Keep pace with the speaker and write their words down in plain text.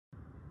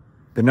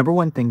The number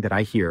one thing that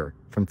I hear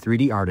from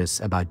 3D artists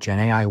about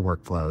GenAI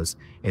workflows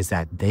is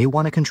that they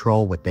want to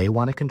control what they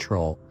want to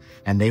control,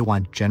 and they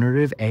want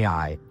generative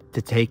AI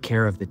to take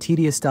care of the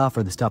tedious stuff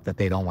or the stuff that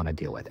they don't want to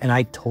deal with. And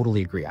I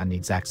totally agree. I'm the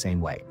exact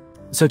same way.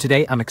 So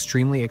today, I'm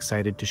extremely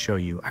excited to show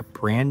you a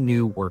brand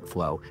new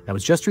workflow that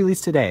was just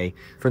released today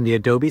from the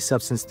Adobe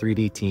Substance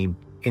 3D team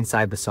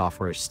inside the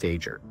software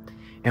Stager.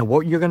 And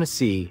what you're going to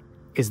see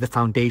is the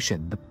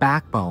foundation, the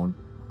backbone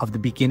of the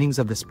beginnings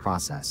of this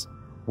process,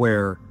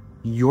 where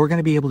you're going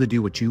to be able to do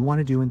what you want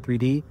to do in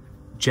 3D.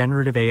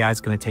 Generative AI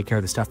is going to take care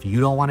of the stuff you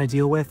don't want to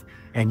deal with,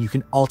 and you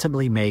can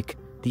ultimately make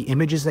the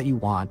images that you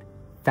want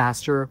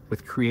faster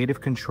with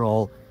creative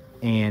control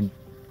and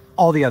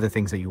all the other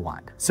things that you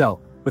want.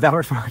 So without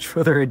much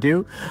further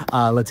ado,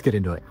 let's get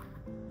into it.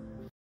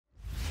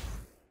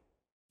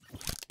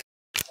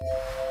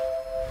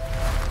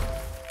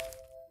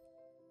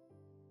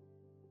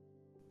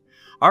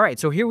 All right,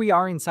 so here we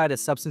are inside a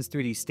Substance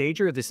 3D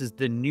Stager. This is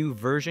the new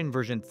version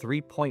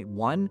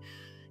 3.1.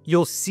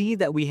 You'll see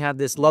that we have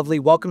this lovely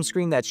welcome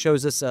screen that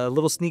shows us a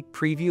little sneak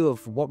preview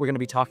of what we're going to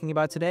be talking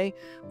about today.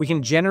 We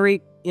can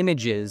generate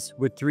images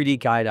with 3D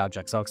guide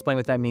objects. I'll explain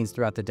what that means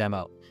throughout the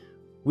demo.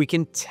 We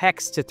can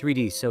text to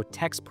 3D, so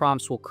text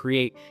prompts will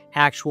create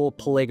actual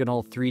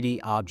polygonal 3D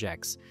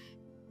objects.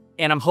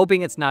 And I'm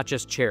hoping it's not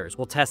just chairs.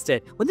 We'll test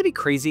it. Wouldn't it be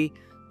crazy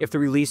if the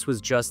release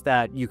was just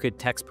that you could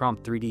text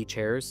prompt 3D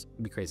chairs?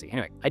 It'd be crazy.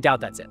 Anyway, I doubt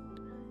that's it.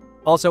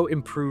 Also,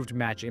 improved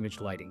match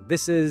image lighting.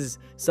 This is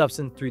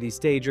Substance 3D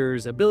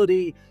Stager's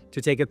ability to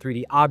take a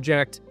 3D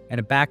object and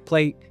a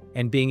backplate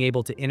and being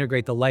able to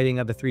integrate the lighting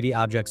of the 3D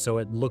object so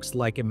it looks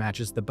like it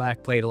matches the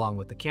backplate along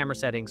with the camera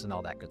settings and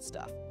all that good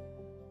stuff.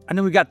 And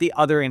then we've got the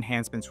other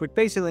enhancements, which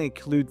basically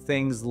include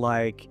things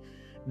like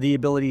the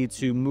ability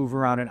to move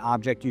around an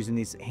object using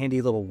these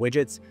handy little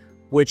widgets,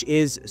 which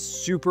is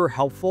super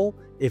helpful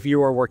if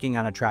you are working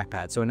on a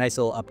trackpad. So a nice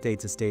little update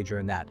to Stager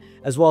in that,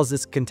 as well as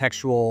this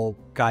contextual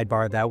guide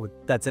bar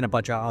that's in a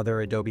bunch of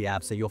other Adobe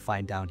apps that you'll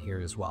find down here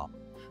as well.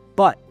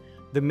 But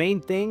the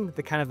main thing,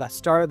 the kind of the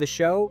start of the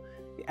show,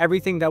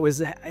 everything that was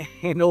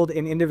handled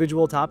in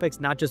individual topics,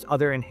 not just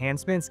other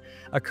enhancements,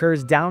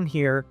 occurs down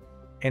here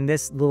in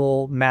this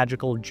little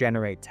magical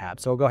generate tab.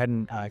 So we'll go ahead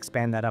and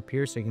expand that up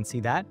here so you can see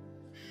that.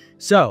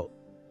 So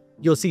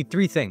you'll see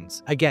three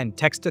things. Again,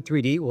 text to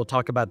 3D, we'll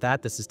talk about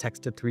that. This is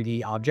text to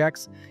 3D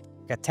objects.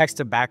 You got text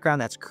to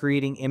background, that's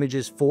creating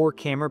images for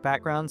camera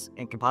backgrounds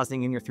and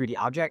compositing in your 3D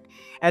object.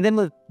 And then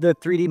the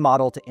 3D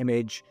model to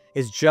image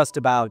is just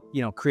about,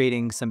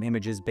 creating some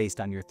images based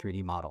on your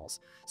 3D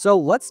models. So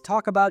let's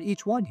talk about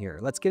each one here.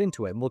 Let's get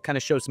into it and we'll kind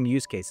of show some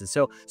use cases.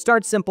 So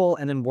start simple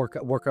and then work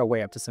our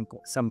way up to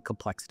some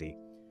complexity.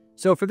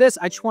 So for this,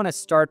 I just want to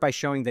start by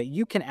showing that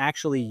you can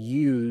actually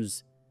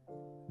use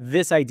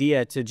this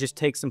idea to just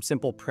take some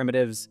simple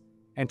primitives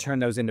and turn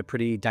those into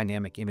pretty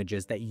dynamic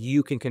images that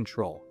you can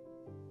control.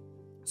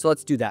 So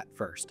let's do that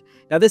first.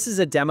 Now, this is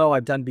a demo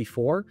I've done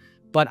before,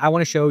 but I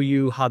want to show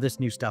you how this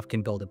new stuff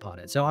can build upon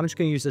it. So I'm just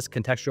going to use this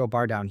contextual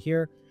bar down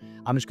here.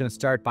 I'm just going to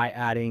start by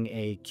adding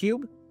a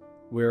cube.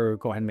 We'll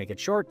go ahead and make it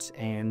short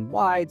and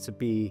wide. So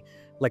be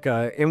like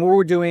and what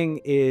we're doing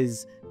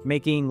is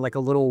making like a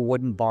little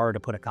wooden bar to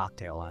put a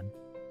cocktail on.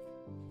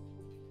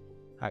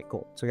 All right,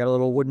 cool. So we got a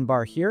little wooden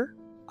bar here.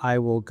 I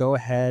will go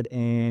ahead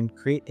and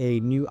create a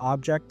new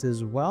object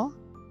as well.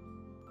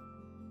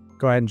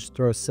 Go ahead and just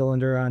throw a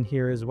cylinder on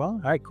here as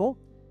well. All right, cool.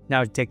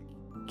 Now take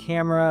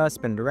camera,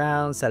 spin it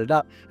around, set it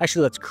up.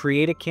 Actually, let's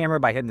create a camera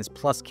by hitting this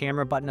plus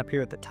camera button up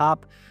here at the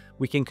top.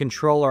 We can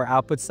control our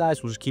output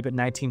size. We'll just keep it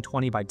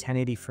 1920 by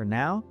 1080 for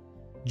now.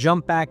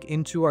 Jump back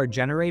into our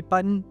generate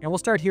button, and we'll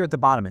start here at the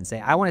bottom and say,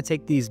 I want to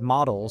take these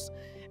models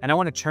and I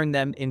want to turn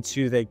them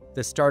into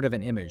the start of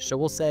an image. So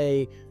we'll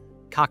say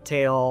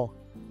cocktail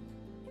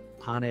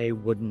on a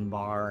wooden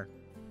bar.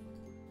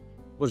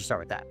 We'll just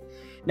start with that.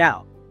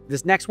 Now,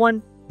 this next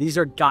one, these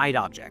are guide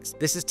objects.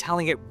 This is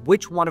telling it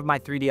which one of my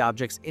 3D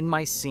objects in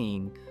my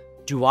scene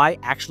do I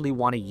actually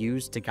want to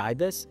use to guide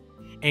this.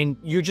 And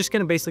you're just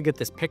going to basically get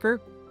this picker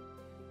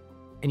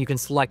and you can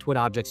select what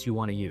objects you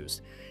want to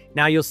use.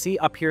 Now you'll see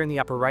up here in the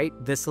upper right,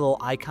 this little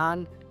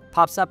icon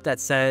pops up that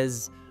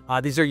says,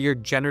 these are your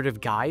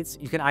generative guides.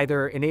 You can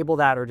either enable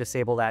that or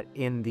disable that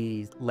in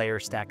the layer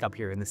stack up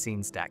here in the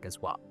scene stack as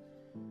well.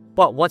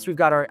 But once we've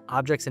got our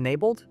objects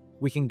enabled,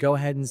 we can go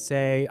ahead and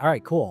say, all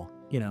right, cool,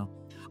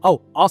 Oh,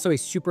 also a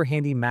super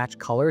handy match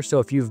color. So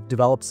if you've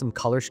developed some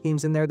color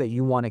schemes in there that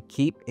you want to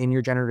keep in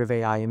your generative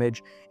AI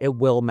image, it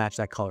will match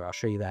that color. I'll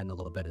show you that in a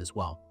little bit as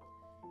well.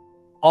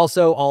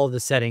 Also, all of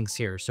the settings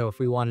here. So if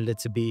we wanted it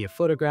to be a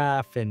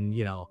photograph and,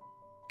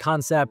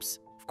 concepts,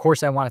 of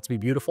course I want it to be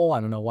beautiful.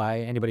 I don't know why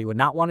anybody would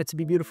not want it to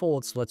be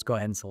beautiful. Let's go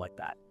ahead and select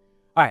that.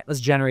 All right,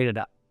 let's generate it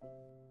up.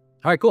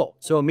 All right, cool.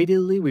 So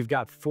immediately we've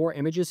got 4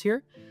 images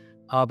here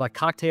of a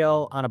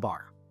cocktail on a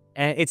bar.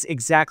 And it's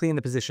exactly in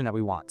the position that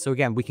we want. So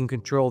again, we can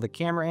control the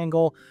camera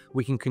angle,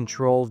 we can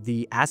control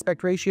the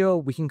aspect ratio,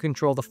 we can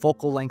control the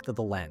focal length of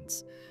the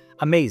lens.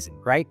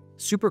 Amazing, right?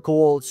 Super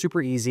cool, super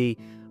easy.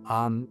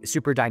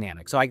 super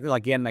dynamic. So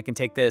again, I can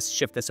take this,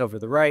 shift this over to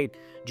the right,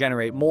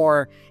 generate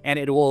more, and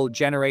it will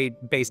generate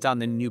based on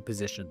the new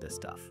position of this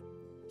stuff.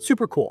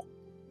 Super cool.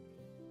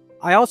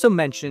 I also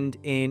mentioned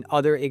in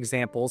other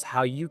examples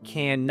how you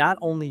can not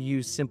only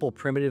use simple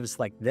primitives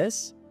like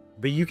this,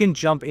 but you can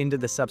jump into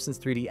the Substance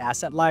 3D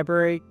asset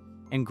library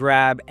and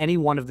grab any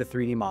one of the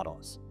 3D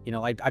models. You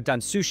know, I've done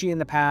sushi in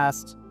the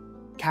past,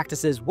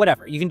 cactuses,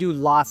 whatever. You can do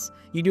lots,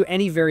 you do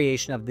any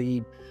variation of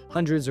the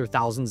hundreds or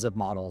thousands of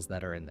models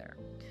that are in there.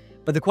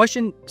 But the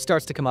question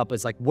starts to come up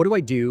is like, what do I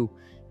do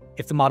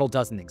if the model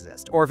doesn't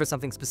exist? Or if it's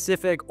something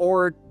specific,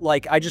 or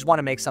like, I just want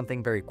to make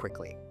something very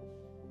quickly.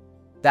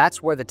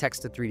 That's where the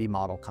text to 3D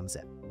model comes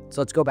in.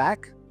 So let's go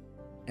back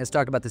and let's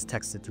talk about this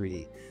text to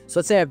 3D. So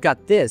let's say I've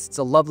got this, it's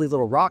a lovely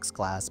little rocks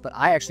glass, but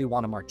I actually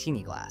want a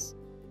martini glass.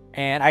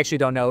 And I actually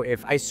don't know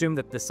if, I assume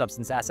that the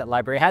Substance Asset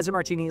Library has a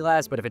martini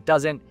glass, but if it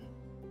doesn't,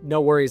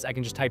 no worries, I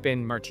can just type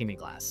in martini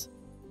glass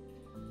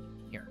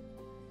here.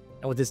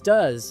 And what this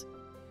does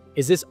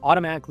is this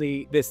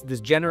automatically, this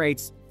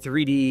generates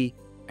 3D,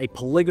 a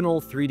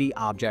polygonal 3D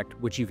object,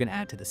 which you can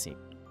add to the scene.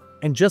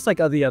 And just like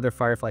the other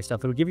Firefly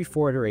stuff, it'll give you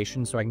 4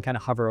 iterations, so I can kind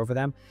of hover over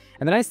them.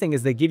 And the nice thing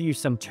is they give you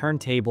some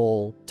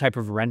turntable type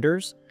of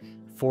renders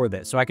for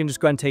this. So I can just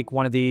go ahead and take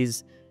one of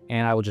these,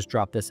 and I will just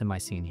drop this in my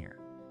scene here.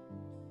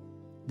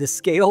 The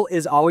scale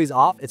is always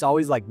off. It's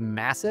always like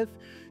massive.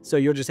 So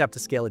you'll just have to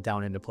scale it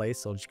down into place.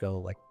 So I'll just go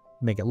like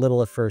make it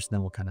little at first, and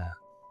then we'll kind of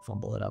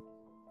fumble it up.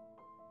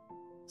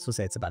 So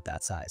say it's about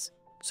that size.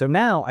 So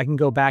now I can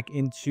go back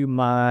into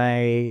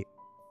my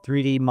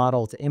 3D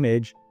model to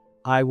image.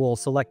 I will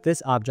select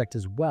this object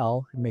as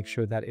well and make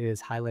sure that it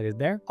is highlighted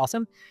there.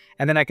 Awesome.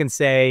 And then I can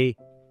say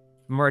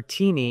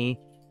martini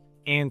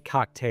and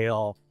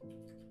cocktail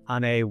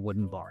on a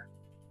wooden bar.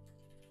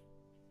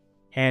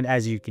 And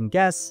as you can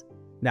guess,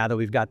 now that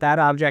we've got that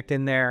object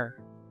in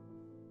there,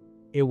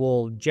 it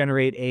will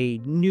generate a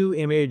new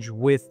image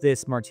with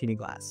this martini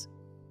glass.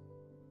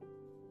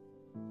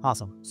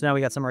 Awesome. So now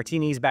we got some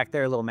martinis back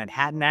there, a little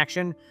Manhattan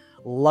action.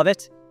 Love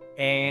it.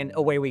 And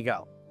away we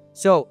go.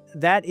 So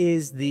that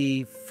is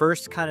the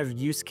first kind of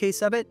use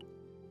case of it.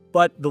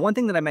 But the one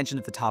thing that I mentioned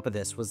at the top of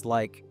this was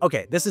like,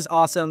 okay, this is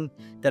awesome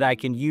that I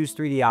can use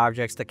 3D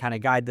objects to kind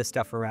of guide this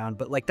stuff around.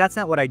 But like, that's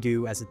not what I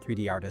do as a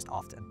 3D artist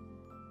often.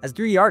 As a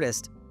 3D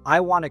artist, I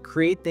want to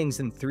create things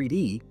in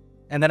 3D,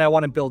 and then I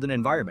want to build an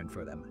environment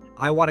for them.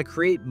 I want to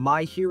create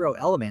my hero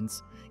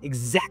elements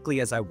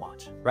exactly as I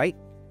want, right?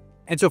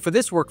 And so for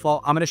this workflow,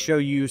 I'm going to show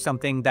you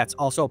something that's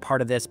also a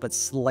part of this, but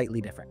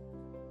slightly different.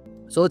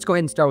 So let's go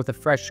ahead and start with a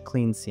fresh,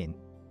 clean scene.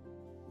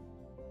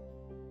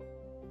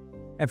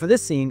 And for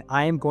this scene,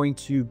 I am going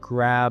to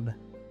grab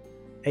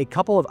a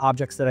couple of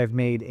objects that I've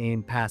made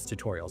in past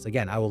tutorials.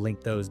 Again, I will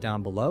link those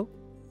down below.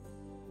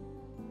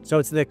 So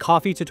it's the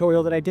coffee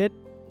tutorial that I did,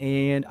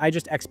 and I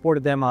just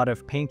exported them out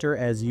of Painter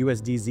as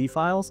USDZ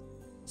files.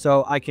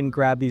 So I can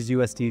grab these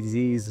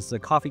USDZs. This is a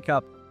coffee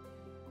cup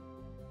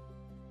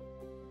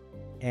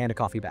and a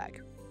coffee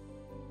bag.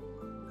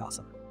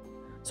 Awesome.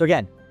 So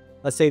again,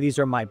 let's say these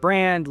are my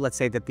brand. Let's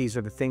say that these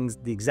are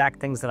the exact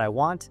things that I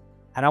want.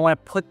 And I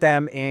want to put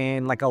them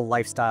in like a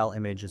lifestyle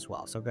image as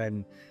well. So go ahead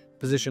and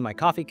position my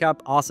coffee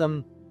cup.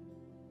 Awesome.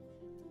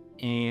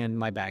 And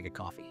my bag of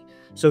coffee.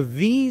 So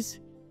these,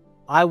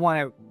 I want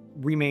to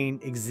remain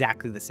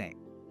exactly the same.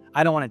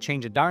 I don't want to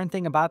change a darn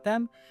thing about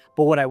them.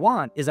 But what I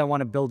want is I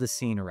want to build a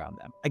scene around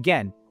them.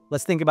 Again,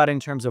 let's think about it in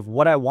terms of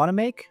what I want to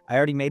make. I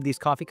already made these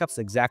coffee cups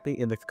exactly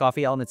in the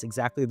coffee elements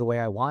exactly the way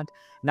I want.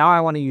 Now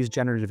I want to use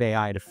generative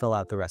AI to fill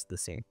out the rest of the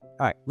scene.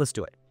 All right, let's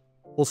do it.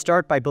 We'll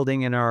start by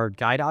building in our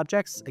guide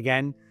objects.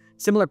 Again,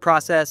 similar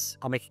process.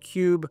 I'll make a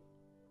cube,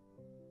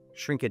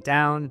 shrink it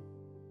down.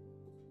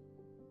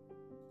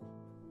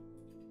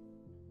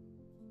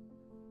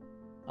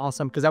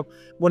 Awesome, because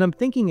what I'm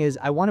thinking is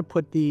I want to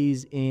put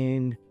these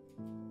in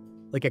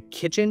like a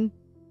kitchen.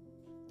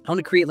 I want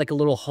to create like a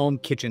little home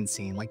kitchen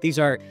scene. Like there's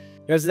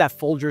that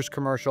Folgers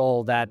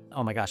commercial that,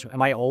 oh my gosh,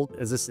 am I old?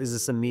 Is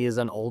this a me as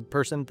an old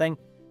person thing?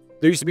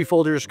 There used to be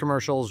Folgers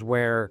commercials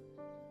where,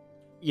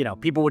 you know,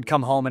 people would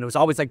come home and it was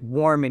always like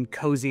warm and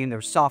cozy and there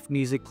was soft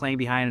music playing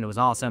behind and it was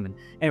awesome. And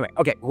anyway,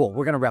 okay, cool.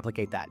 We're going to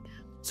replicate that.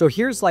 So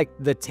here's like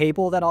the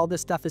table that all this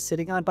stuff is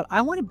sitting on, but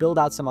I want to build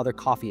out some other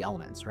coffee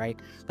elements, right?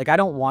 Like I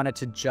don't want it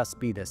to just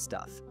be this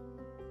stuff.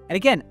 And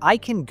again, I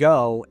can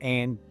go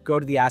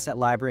to the asset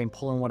library and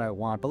pull in what I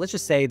want, but let's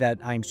just say that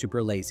I'm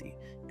super lazy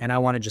and I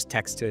want to just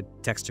text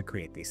to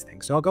create these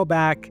things. So I'll go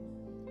back,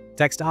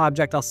 text to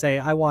object. I'll say,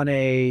 I want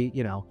a,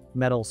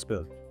 metal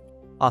spoon.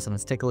 Awesome.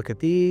 Let's take a look at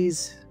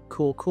these.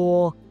 Cool,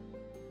 cool.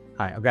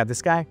 All right, I'll grab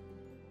this guy,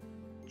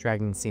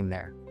 dragging the scene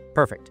there.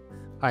 Perfect.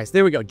 All right, so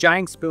there we go.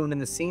 Giant spoon in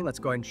the scene. Let's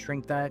go ahead and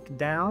shrink that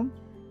down.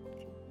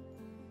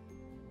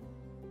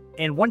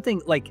 And one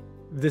thing, like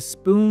the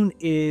spoon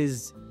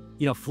is,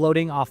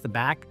 floating off the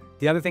back.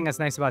 The other thing that's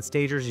nice about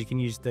Stager is you can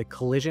use the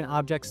collision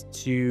objects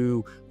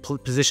to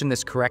position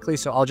this correctly.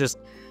 So I'll just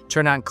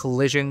turn on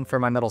collision for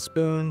my metal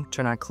spoon,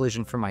 turn on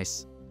collision for my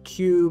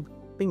cube.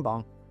 Bing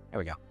bong. There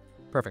we go.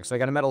 Perfect. So I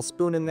got a metal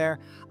spoon in there.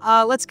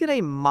 Let's get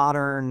a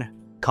modern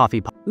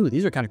coffee pot. Ooh,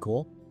 these are kind of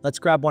cool. Let's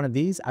grab one of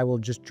these. I will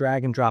just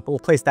drag and drop. We'll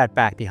place that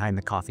back behind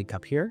the coffee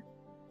cup here.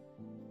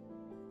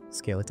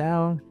 Scale it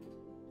down.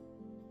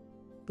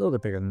 A little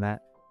bit bigger than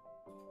that.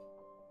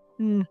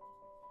 In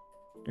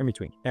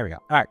between. There we go.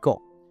 All right,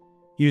 cool.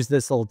 Use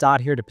this little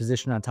dot here to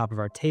position on top of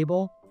our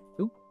table.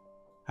 Ooh,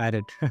 I had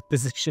it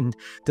positioned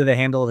to the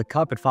handle of the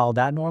cup. It followed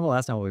that normal.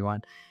 That's not what we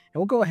want. And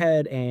we'll go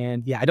ahead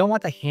and, yeah, I don't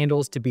want the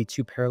handles to be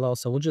too parallel.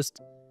 So we'll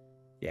just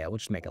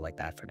make it like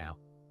that for now.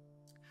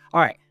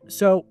 All right.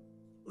 So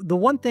the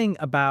one thing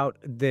about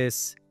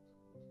this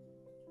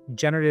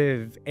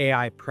generative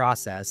AI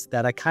process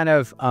that I kind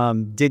of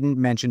didn't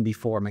mention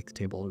before, make the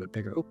table a little bit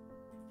bigger. Ooh.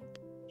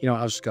 You know,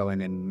 I'll just go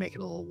in and make it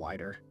a little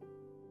wider.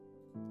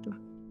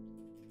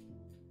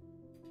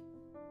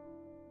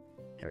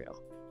 There we go.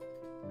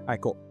 All right,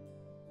 cool.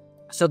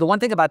 So the one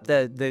thing about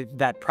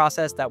that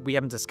process that we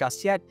haven't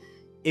discussed yet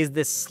is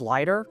this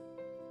slider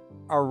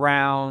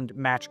around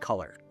match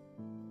color,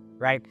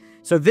 right?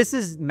 So this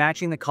is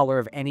matching the color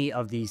of any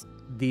of these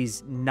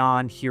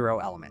non-hero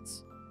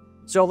elements.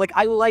 So like,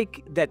 I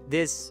like that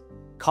this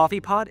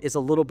coffee pot is a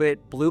little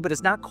bit blue, but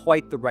it's not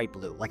quite the right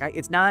blue. Like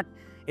it's not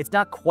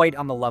quite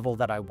on the level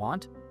that I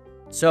want.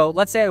 So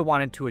let's say I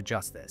wanted to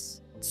adjust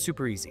this. It's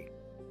super easy.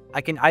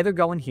 I can either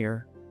go in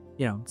here,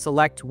 you know,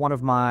 select one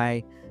of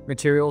my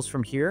materials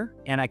from here,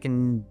 and I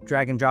can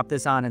drag and drop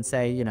this on and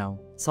say, you know,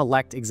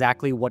 select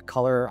exactly what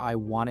color I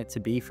want it to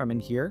be from in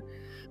here.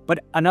 But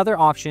another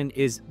option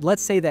is,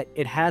 let's say that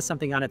it has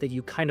something on it that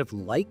you kind of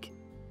like,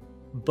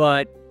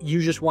 but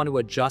you just want to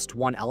adjust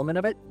one element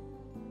of it.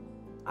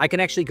 I can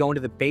actually go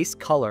into the base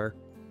color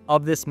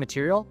of this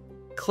material,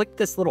 click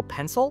this little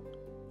pencil,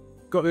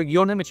 go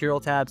into the material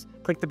tabs,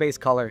 click the base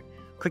color,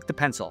 click the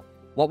pencil.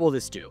 What will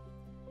this do?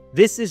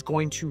 This is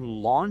going to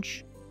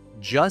launch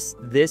just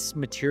this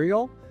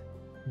material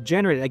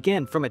generated,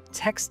 again, from a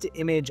text to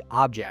image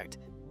object,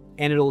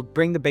 and it'll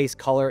bring the base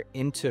color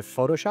into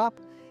Photoshop.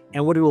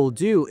 And what it will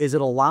do is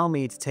it'll allow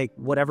me to take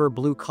whatever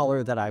blue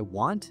color that I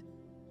want,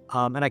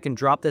 and I can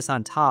drop this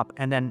on top,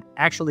 and then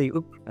actually,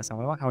 oops, that's not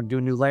what I want. I want to do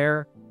a new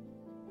layer,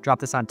 drop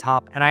this on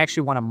top, and I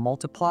actually want to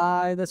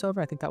multiply this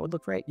over. I think that would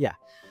look great. Yeah.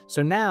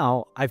 So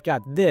now I've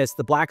got this,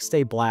 the black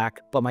stay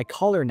black, but my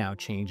color now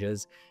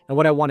changes. And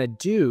what I want to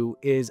do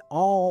is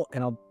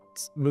and I'll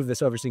move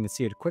this over so you can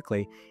see it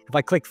quickly. If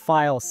I click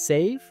File,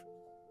 Save,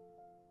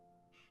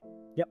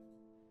 yep,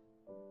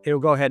 it'll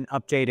go ahead and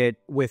update it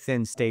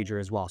within Stager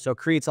as well. So it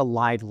creates a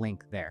live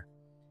link there.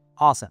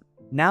 Awesome.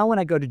 Now when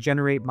I go to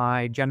generate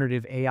my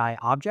generative AI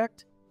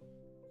object,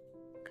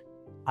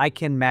 I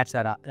can match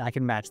that up. I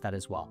can match that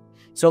as well.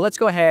 So let's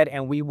go ahead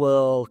and we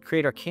will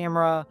create our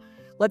camera.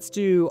 Let's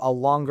do a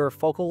longer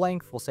focal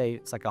length. We'll say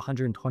it's like a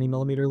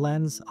 120mm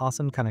lens.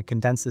 Awesome. Kind of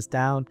condense this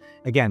down.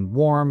 Again,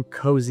 warm,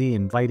 cozy,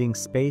 inviting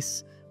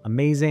space.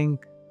 Amazing.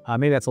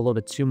 Maybe that's a little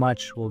bit too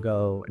much. We'll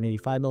go an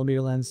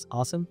 85mm lens.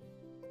 Awesome.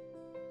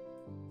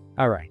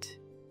 All right.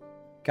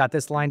 Got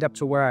this lined up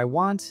to where I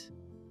want.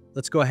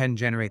 Let's go ahead and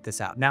generate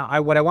this out.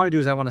 Now, what I want to do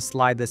is I want to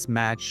slide this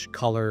match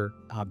color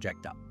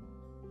object up.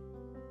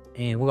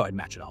 And we'll go ahead and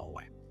match it all the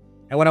way.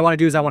 And what I want to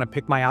do is I want to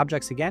pick my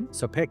objects again.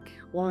 So pick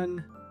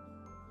 1,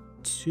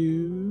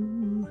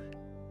 2,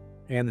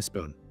 and the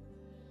spoon,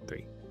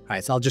 3. All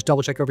right, so I'll just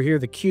double check over here.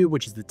 The cube,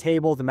 which is the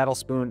table, the metal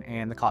spoon,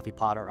 and the coffee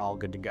pot are all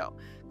good to go.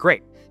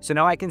 Great. So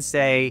now I can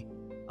say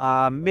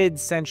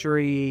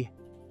mid-century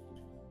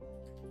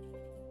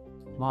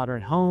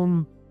modern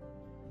home,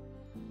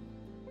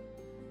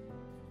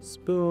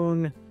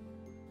 spoon,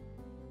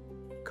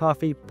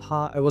 coffee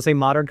pot. I will say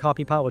modern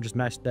coffee pot. We'll just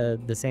match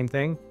the same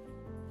thing.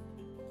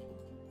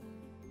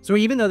 So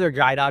even though they're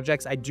guide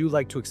objects, I do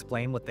like to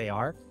explain what they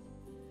are.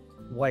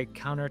 White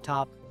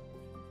countertop,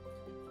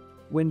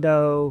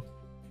 window,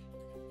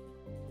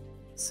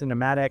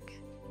 cinematic.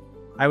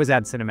 I always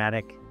add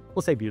cinematic.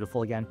 We'll say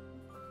beautiful again.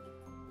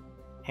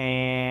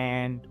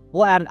 And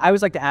we'll add, I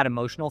always like to add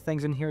emotional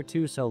things in here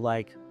too. So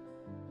like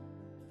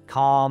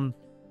calm,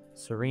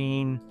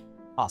 serene.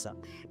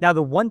 Awesome. Now,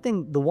 the one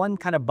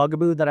kind of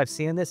bugaboo that I've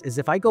seen in this is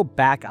if I go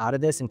back out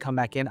of this and come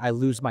back in, I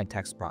lose my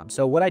text prompt.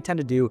 So what I tend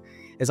to do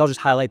is I'll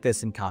just highlight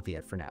this and copy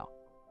it for now.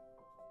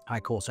 All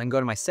right, cool. So I can go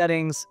to my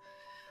settings.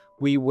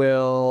 We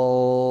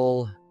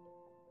will,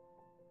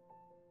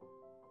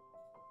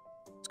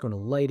 let's go to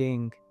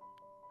lighting.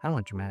 I don't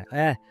want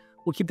dramatic.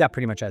 We'll keep that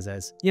pretty much as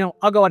is. You know,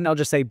 I'll go ahead and I'll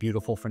just say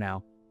beautiful for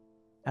now.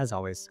 As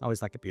always,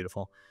 always like it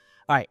beautiful.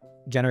 All right,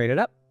 generate it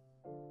up.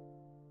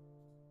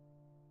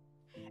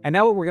 And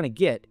now what we're going to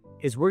get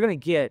is we're going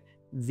to get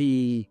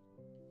the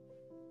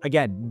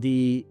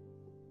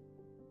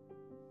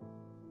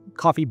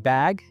coffee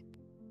bag.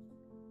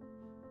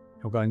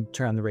 We're going to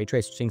turn on the ray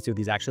trace so you can see what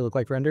these actually look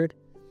like rendered.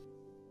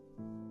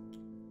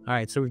 All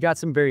right, so we've got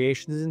some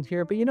variations in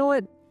here, but you know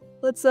what?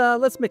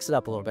 Let's mix it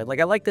up a little bit. Like,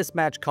 I like this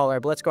match color,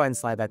 but let's go ahead and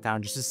slide that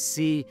down just to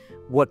see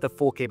what the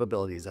full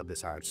capabilities of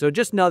this are. So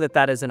just know that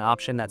that is an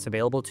option that's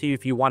available to you.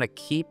 If you want to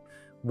keep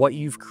what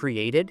you've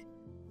created,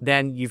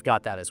 then you've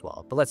got that as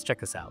well. But let's check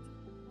this out.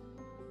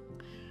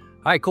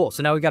 All right, cool.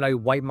 So now we've got a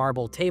white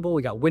marble table.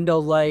 We got window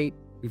light.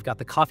 We've got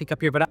the coffee cup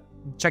here. But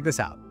check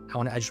this out.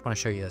 I just want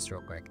to show you this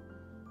real quick.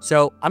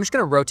 So I'm just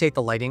going to rotate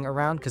the lighting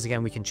around because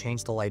again, we can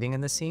change the lighting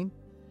in this scene.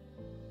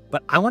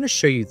 But I want to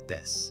show you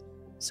this.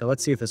 So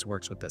let's see if this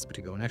works with this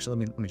particular one.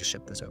 Actually, let me just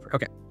shift this over.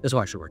 Okay, this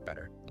will actually work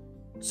better.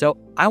 So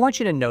I want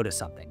you to notice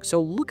something.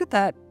 So look at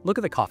that, look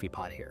at the coffee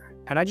pot here.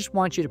 And I just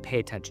want you to pay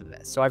attention to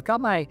this. So I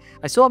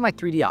still have my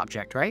 3D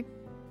object, right?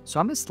 So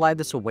I'm gonna slide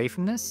this away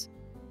from this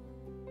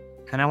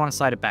and I want to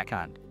slide it back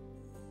on.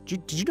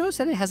 Did you notice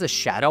that it has a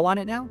shadow on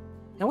it now?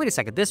 Now wait a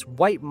second, this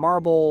white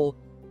marble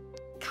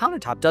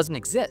countertop doesn't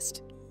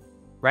exist,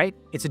 right?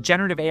 It's a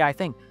generative AI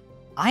thing.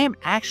 I am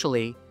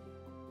actually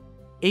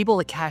able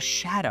to cast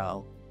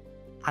shadow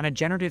on a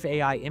generative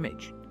AI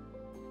image.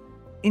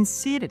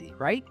 Insanity,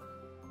 right?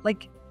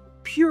 Like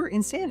pure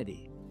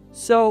insanity.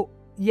 So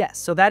yes,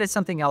 so that is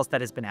something else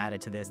that has been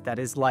added to this that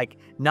is like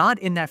not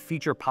in that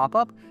feature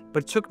pop-up,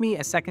 but it took me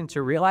a second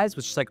to realize,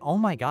 which is like, oh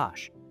my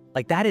gosh,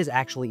 like that is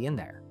actually in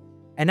there.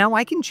 And now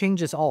I can change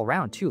this all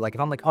around too. Like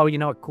if I'm like, oh, you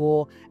know what,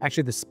 cool.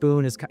 Actually the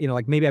spoon is, you know,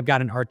 like maybe I've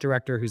got an art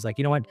director who's like,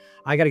 you know what,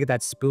 I got to get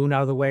that spoon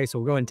out of the way. So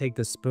we'll go and take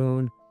the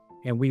spoon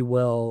and we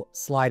will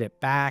slide it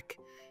back.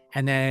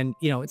 And then,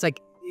 you know, it's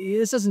like,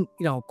 this doesn't,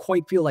 you know,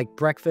 quite feel like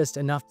breakfast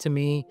enough to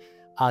me.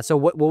 So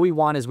what we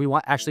want is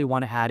actually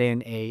want to add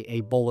in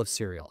a bowl of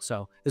cereal.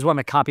 So this is why I'm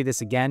going to copy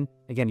this again.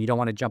 Again, you don't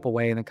want to jump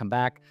away and then come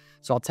back.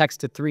 So I'll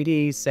text to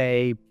 3D,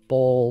 say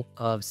bowl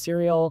of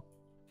cereal.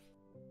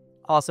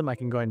 Awesome. I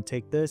can go ahead and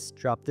take this,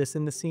 drop this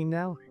in the scene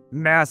now.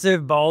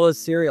 Massive bowl of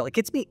cereal. It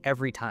gets me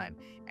every time.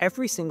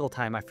 Every single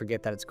time I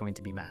forget that it's going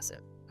to be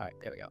massive. All right,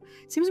 there we go.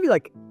 It seems to be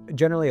like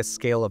generally a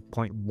scale of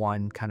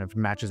 0.1 kind of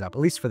matches up,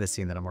 at least for the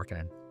scene that I'm working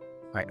in.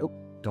 All right. Oh,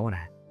 don't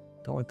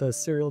want the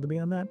cereal to be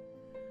on that.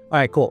 All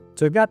right, cool.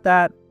 So we've got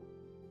that.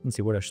 Let's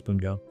see, where'd our spoon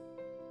go?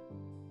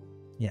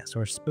 Yeah, so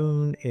our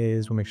spoon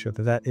is, we'll make sure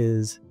that that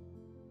is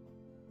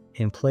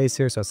in place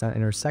here so it's not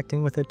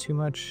intersecting with it too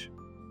much.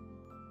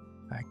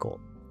 All right, cool.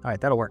 All right,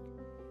 that'll work.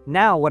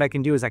 Now what I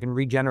can do is I can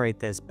regenerate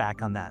this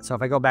back on that. So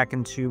if I go back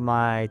into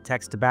my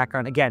text to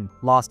background, again,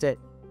 lost it,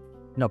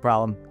 no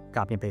problem.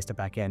 Copy and paste it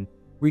back in.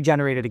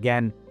 Regenerate it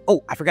again.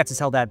 Oh, I forgot to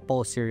tell that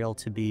bowl of cereal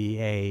to be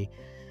a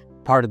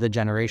part of the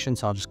generation,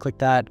 so I'll just click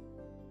that.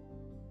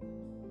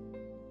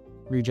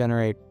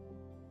 Regenerate.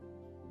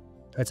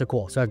 That's so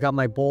cool. So I've got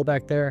my bowl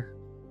back there.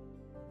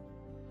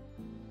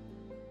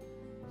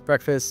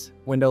 Breakfast,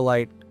 window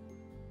light,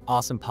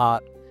 awesome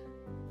pot.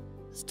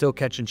 Still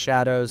catching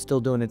shadows,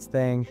 still doing its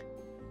thing.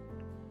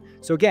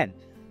 So again,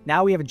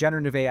 now we have a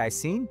generative AI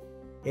scene.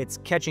 It's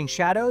catching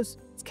shadows,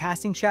 it's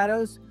casting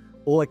shadows.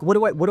 Well, like what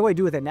do I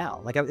do with it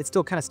now? Like it's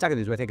still kind of stuck in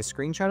this. Do I take a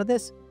screenshot of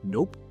this?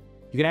 Nope.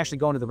 You can actually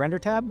go into the render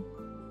tab,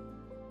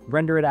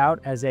 render it out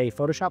as a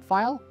Photoshop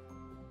file.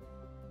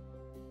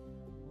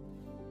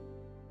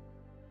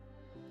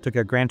 Took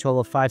a grand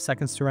total of 5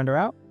 seconds to render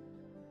out.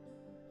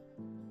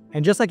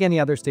 And just like any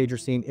other Stager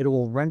scene, it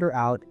will render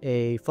out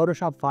a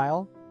Photoshop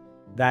file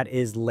that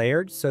is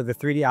layered. So the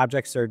 3D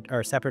objects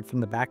are separate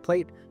from the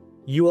backplate.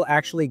 You will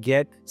actually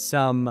get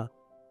some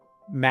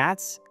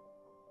mats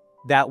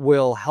that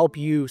will help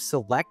you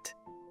select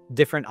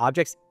different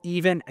objects,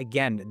 even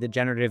again, the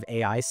generative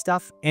AI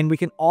stuff. And we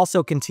can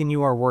also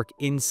continue our work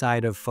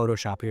inside of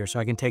Photoshop here. So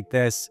I can take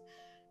this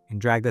and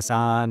drag this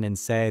on and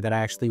say that I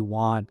actually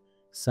want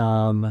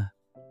some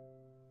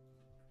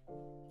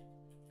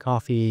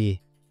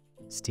coffee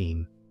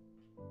steam.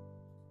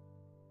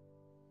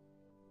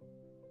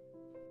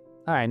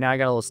 All right, now I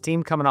got a little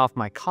steam coming off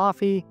my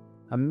coffee.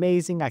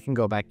 Amazing. I can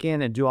go back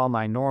in and do all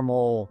my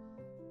normal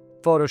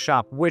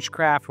Photoshop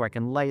witchcraft where I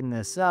can lighten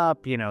this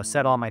up, you know,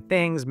 set all my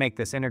things, make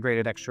this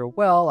integrated extra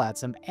well, add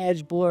some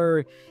edge blur,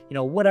 you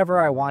know,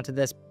 whatever I want to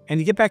this. And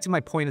to get back to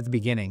my point at the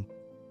beginning,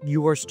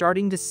 you are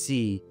starting to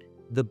see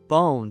the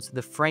bones,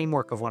 the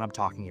framework of what I'm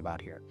talking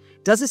about here.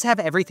 Does this have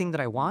everything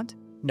that I want?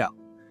 No.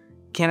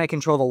 Can I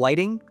control the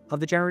lighting of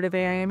the generative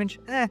AI image?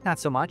 Not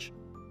so much.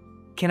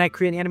 Can I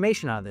create an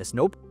animation out of this?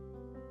 Nope.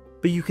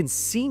 But you can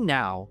see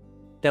now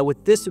that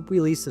with this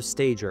release of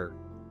Stager,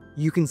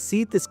 you can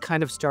see this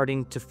kind of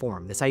starting to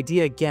form. This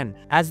idea, again,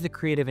 as the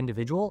creative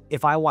individual,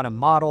 if I want to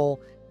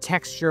model,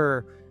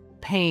 texture,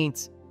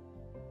 paint,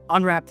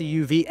 unwrap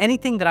the UV,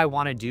 anything that I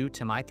want to do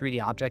to my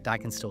 3D object, I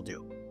can still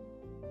do.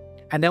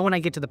 And then when I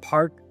get to the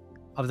part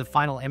of the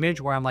final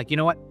image where I'm like, you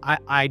know what,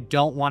 I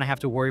don't want to have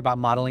to worry about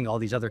modeling all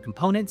these other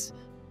components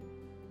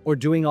or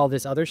doing all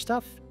this other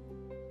stuff,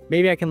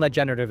 maybe I can let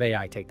generative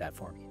AI take that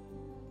for me.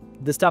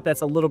 The stuff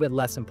that's a little bit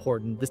less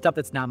important, the stuff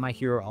that's not my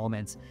hero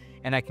elements,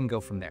 and I can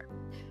go from there,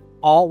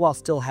 all while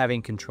still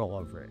having control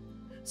over it.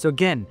 So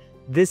again,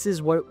 this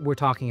is what we're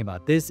talking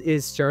about. This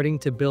is starting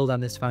to build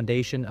on this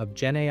foundation of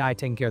Gen AI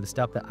taking care of the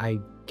stuff that I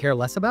care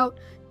less about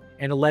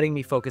and letting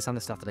me focus on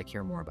the stuff that I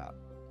care more about.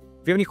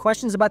 If you have any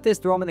questions about this,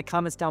 throw them in the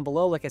comments down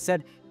below. Like I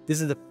said,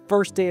 this is the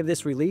first day of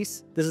this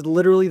release. This is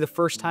literally the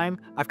first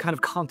time I've kind of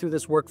gone through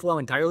this workflow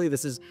entirely.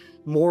 This is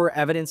more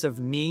evidence of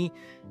me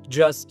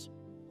just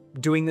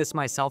doing this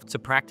myself to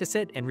practice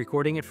it and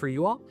recording it for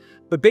you all.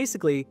 But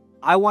basically,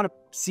 I want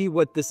to see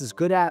what this is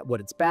good at, what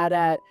it's bad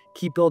at,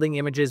 keep building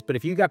images. But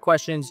if you got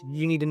questions,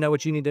 you need to know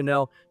what you need to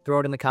know, throw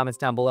it in the comments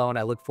down below, and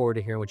I look forward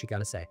to hearing what you got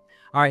to say.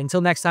 All right,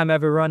 until next time,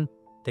 everyone,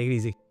 take it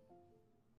easy.